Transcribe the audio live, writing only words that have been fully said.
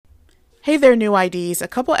Hey there, new IDs. A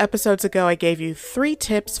couple episodes ago, I gave you 3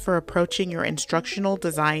 tips for approaching your instructional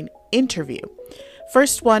design interview.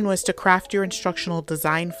 First one was to craft your instructional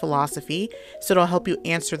design philosophy, so it'll help you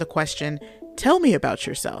answer the question, tell me about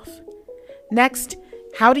yourself. Next,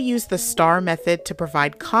 how to use the STAR method to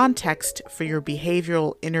provide context for your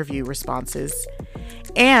behavioral interview responses.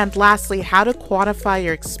 And lastly, how to quantify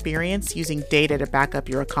your experience using data to back up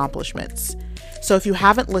your accomplishments. So if you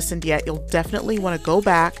haven't listened yet, you'll definitely want to go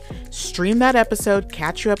back, stream that episode,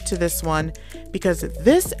 catch you up to this one, because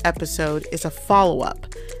this episode is a follow-up.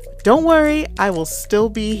 Don't worry, I will still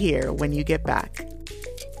be here when you get back.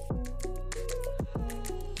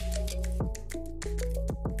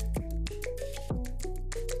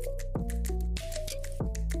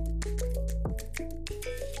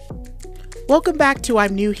 Welcome back to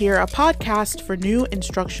I'm New Here, a podcast for new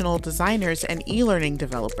instructional designers and e-learning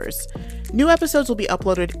developers. New episodes will be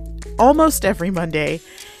uploaded almost every Monday.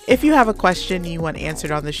 If you have a question you want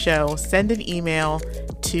answered on the show, send an email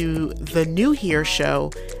to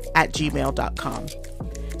thenewhereshow@gmail.com.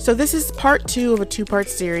 So this is part 2 of a 2-part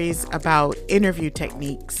series about interview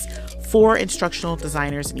techniques for instructional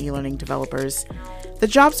designers and e-learning developers. The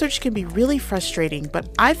job search can be really frustrating, but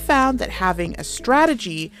I've found that having a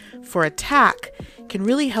strategy for attack can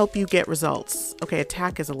really help you get results. Okay,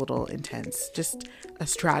 attack is a little intense, just a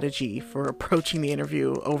strategy for approaching the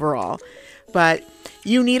interview overall. But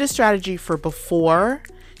you need a strategy for before,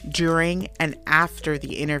 during, and after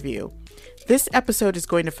the interview. This episode is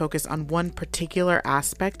going to focus on one particular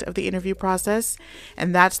aspect of the interview process,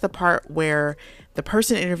 and that's the part where the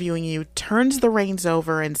person interviewing you turns the reins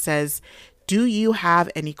over and says, do you have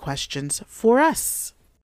any questions for us?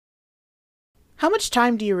 How much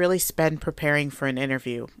time do you really spend preparing for an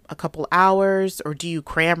interview? A couple hours, or do you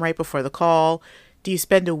cram right before the call? Do you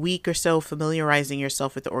spend a week or so familiarizing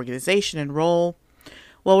yourself with the organization and role?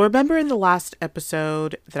 Well, remember in the last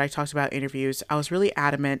episode that I talked about interviews, I was really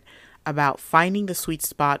adamant about finding the sweet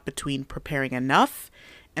spot between preparing enough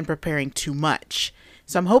and preparing too much.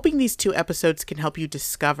 So I'm hoping these 2 episodes can help you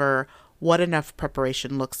discover what enough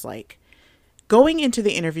preparation looks like. Going into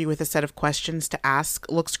the interview with a set of questions to ask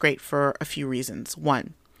looks great for a few reasons.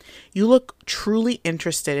 1, you look truly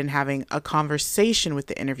interested in having a conversation with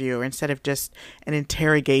the interviewer instead of just an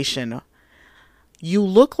interrogation. You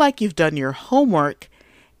look like you've done your homework,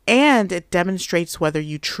 and it demonstrates whether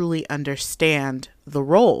you truly understand the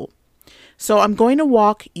role. So I'm going to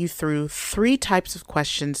walk you through 3 types of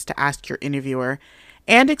questions to ask your interviewer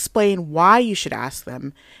and explain why you should ask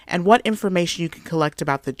them and what information you can collect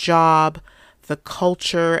about the job, the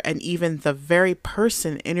culture, and even the very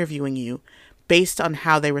person interviewing you based on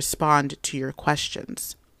how they respond to your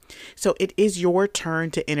questions. So it is your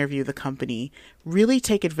turn to interview the company. Really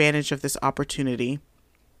take advantage of this opportunity.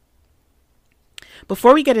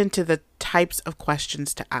 Before we get into the types of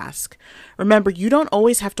questions to ask, remember, you don't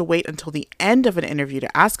always have to wait until the end of an interview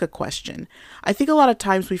to ask a question. I think a lot of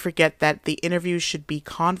times we forget that the interview should be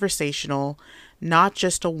conversational, not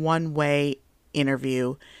just a one-way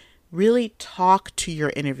interview. Really talk to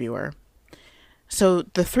your interviewer. So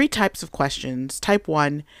the 3 types of questions: type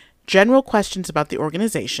 1, general questions about the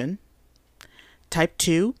organization; type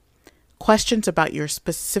 2, questions about your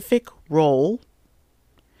specific role;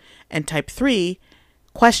 and type 3,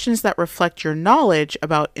 questions that reflect your knowledge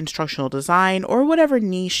about instructional design or whatever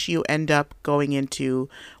niche you end up going into,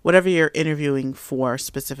 whatever you're interviewing for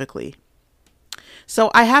specifically.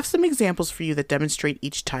 So I have some examples for you that demonstrate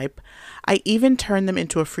each type. I even turned them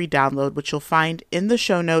into a free download, which you'll find in the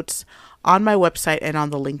show notes on my website and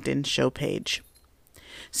on the LinkedIn show page.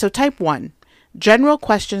 So type 1, general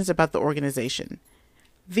questions about the organization.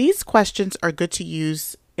 These questions are good to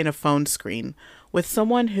use in a phone screen with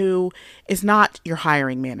someone who is not your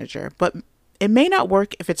hiring manager, but it may not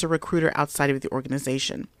work if it's a recruiter outside of the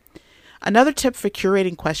organization. Another tip for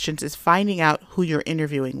curating questions is finding out who you're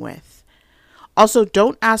interviewing with. Also,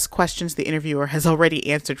 don't ask questions the interviewer has already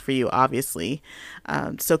answered for you, obviously.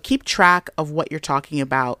 So keep track of what you're talking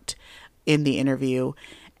about in the interview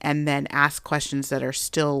and then ask questions that are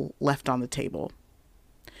still left on the table.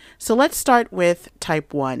 So let's start with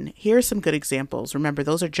type 1. Here are some good examples. Remember,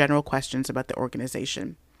 those are general questions about the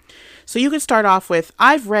organization. So you can start off with,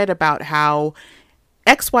 I've read about how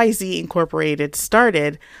XYZ Incorporated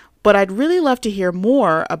started, but I'd really love to hear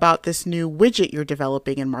more about this new widget you're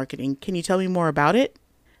developing and marketing. Can you tell me more about it?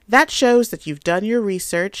 That shows that you've done your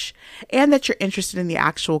research and that you're interested in the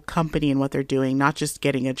actual company and what they're doing, not just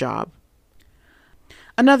getting a job.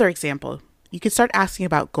 Another example, you can start asking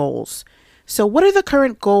about goals. So what are the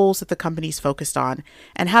current goals that the company's focused on,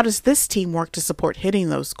 and how does this team work to support hitting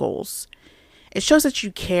those goals? It shows that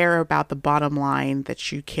you care about the bottom line,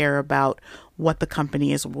 that you care about what the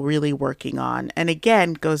company is really working on. And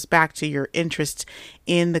again, goes back to your interest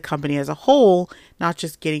in the company as a whole, not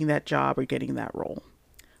just getting that job or getting that role.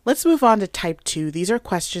 Let's move on to type 2. These are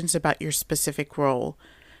questions about your specific role.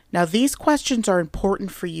 Now, these questions are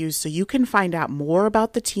important for you so you can find out more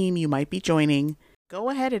about the team you might be joining. Go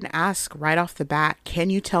ahead and ask right off the bat, can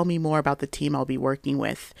you tell me more about the team I'll be working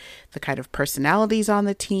with? The kind of personalities on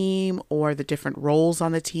the team or the different roles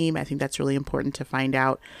on the team. I think that's really important to find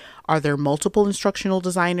out. Are there multiple instructional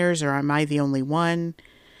designers or am I the only one?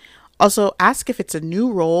 Also, ask if it's a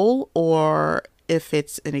new role or if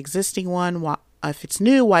it's an existing one. If it's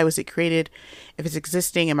new, why was it created? If it's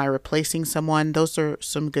existing, am I replacing someone? Those are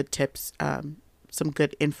some good tips, some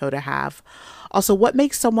good info to have. Also, what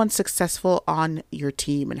makes someone successful on your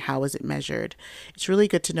team and how is it measured? It's really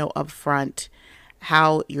good to know upfront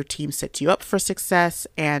how your team sets you up for success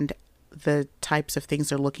and the types of things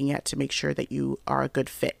they're looking at to make sure that you are a good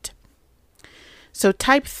fit. So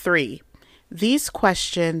type 3. These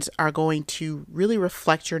questions are going to really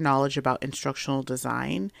reflect your knowledge about instructional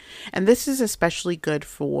design. And this is especially good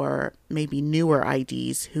for maybe newer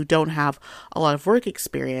IDs who don't have a lot of work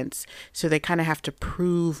experience. So they kind of have to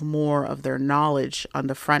prove more of their knowledge on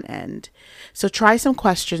the front end. So try some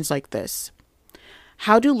questions like this.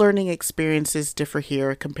 How do learning experiences differ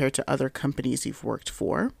here compared to other companies you've worked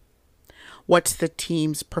for? What's the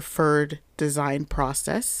team's preferred design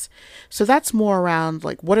process? So that's more around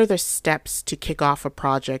like, what are the steps to kick off a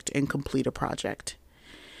project and complete a project?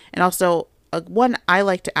 And also one I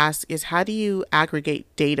like to ask is, how do you aggregate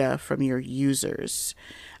data from your users?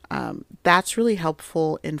 That's really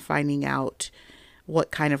helpful in finding out what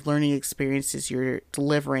kind of learning experiences you're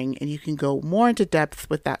delivering. And you can go more into depth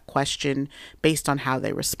with that question based on how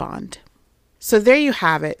they respond. So there you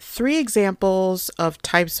have it, 3 examples of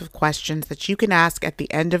types of questions that you can ask at the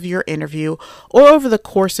end of your interview or over the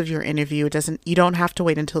course of your interview. You don't have to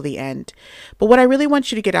wait until the end. But what I really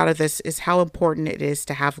want you to get out of this is how important it is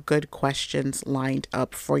to have good questions lined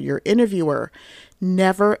up for your interviewer.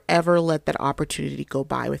 Never, ever let that opportunity go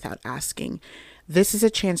by without asking. This is a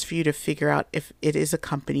chance for you to figure out if it is a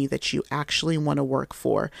company that you actually want to work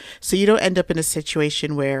for. So you don't end up in a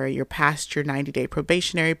situation where you're past your 90-day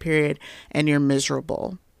probationary period and you're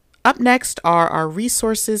miserable. Up next are our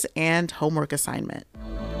resources and homework assignment.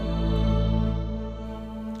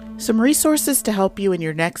 Some resources to help you in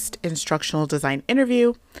your next instructional design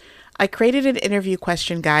interview. I created an interview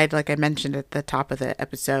question guide, like I mentioned at the top of the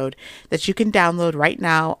episode, that you can download right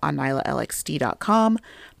now on NYLALXD.com.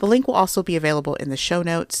 The link will also be available in the show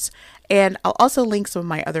notes. And I'll also link some of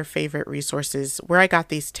my other favorite resources where I got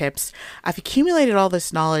these tips. I've accumulated all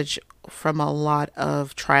this knowledge from a lot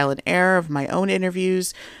of trial and error of my own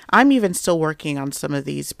interviews. I'm even still working on some of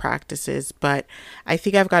these practices, but I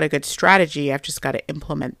think I've got a good strategy. I've just got to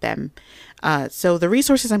implement them. So the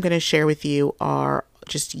resources I'm going to share with you are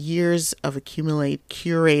just years of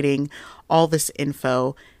curating all this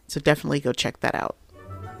info. So definitely go check that out.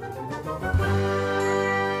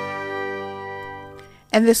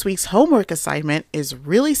 And this week's homework assignment is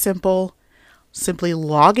really simple. Simply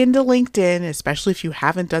log into LinkedIn, especially if you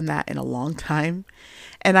haven't done that in a long time,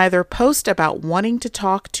 and either post about wanting to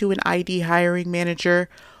talk to an ID hiring manager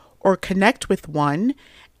or connect with one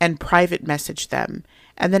and private message them,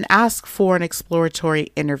 and then ask for an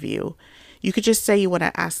exploratory interview. You could just say you want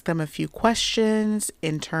to ask them a few questions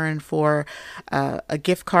in turn for a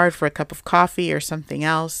gift card for a cup of coffee or something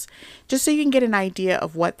else, just so you can get an idea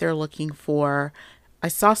of what they're looking for. I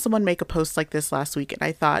saw someone make a post like this last week and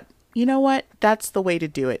I thought, you know what? That's the way to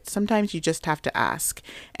do it. Sometimes you just have to ask.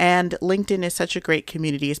 And LinkedIn is such a great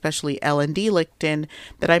community, especially L&D LinkedIn,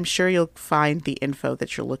 that I'm sure you'll find the info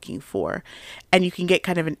that you're looking for. And you can get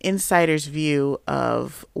kind of an insider's view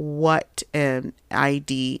of what an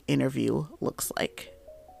ID interview looks like.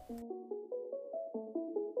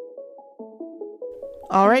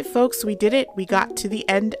 All right, folks, we did it. We got to the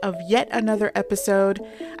end of yet another episode.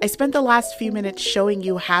 I spent the last few minutes showing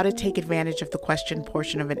you how to take advantage of the question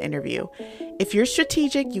portion of an interview. If you're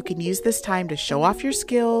strategic, you can use this time to show off your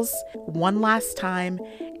skills one last time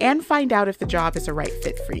and find out if the job is a right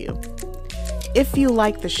fit for you. If you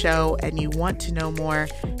like the show and you want to know more,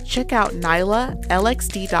 check out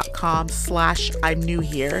NYLALXD.com/I'm new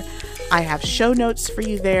here. I have show notes for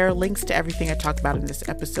you there, links to everything I talked about in this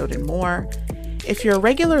episode and more. If you're a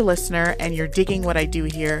regular listener and you're digging what I do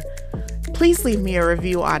here, please leave me a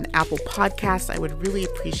review on Apple Podcasts. I would really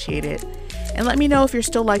appreciate it. And let me know if you're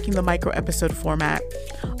still liking the micro episode format.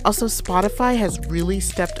 Also, Spotify has really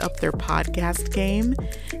stepped up their podcast game.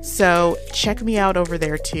 So check me out over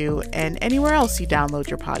there too, and anywhere else you download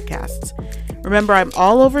your podcasts. Remember, I'm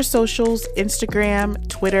all over socials, Instagram,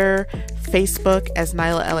 Twitter, Facebook as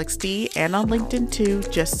Nyla LXD, and on LinkedIn too.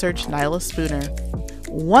 Just search Nyla Spooner.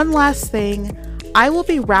 One last thing, I will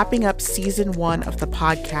be wrapping up season 1 of the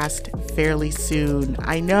podcast fairly soon.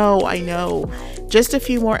 I know. Just a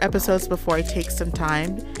few more episodes before I take some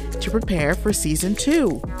time to prepare for season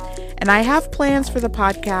 2. And I have plans for the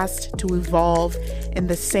podcast to evolve in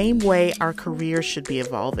the same way our careers should be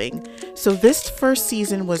evolving. So this first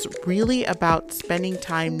season was really about spending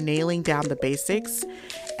time nailing down the basics.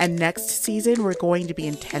 And next season, we're going to be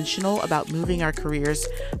intentional about moving our careers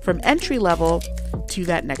from entry level to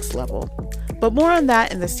that next level. But more on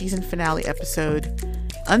that in the season finale episode.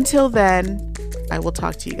 Until then, I will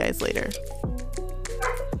talk to you guys later.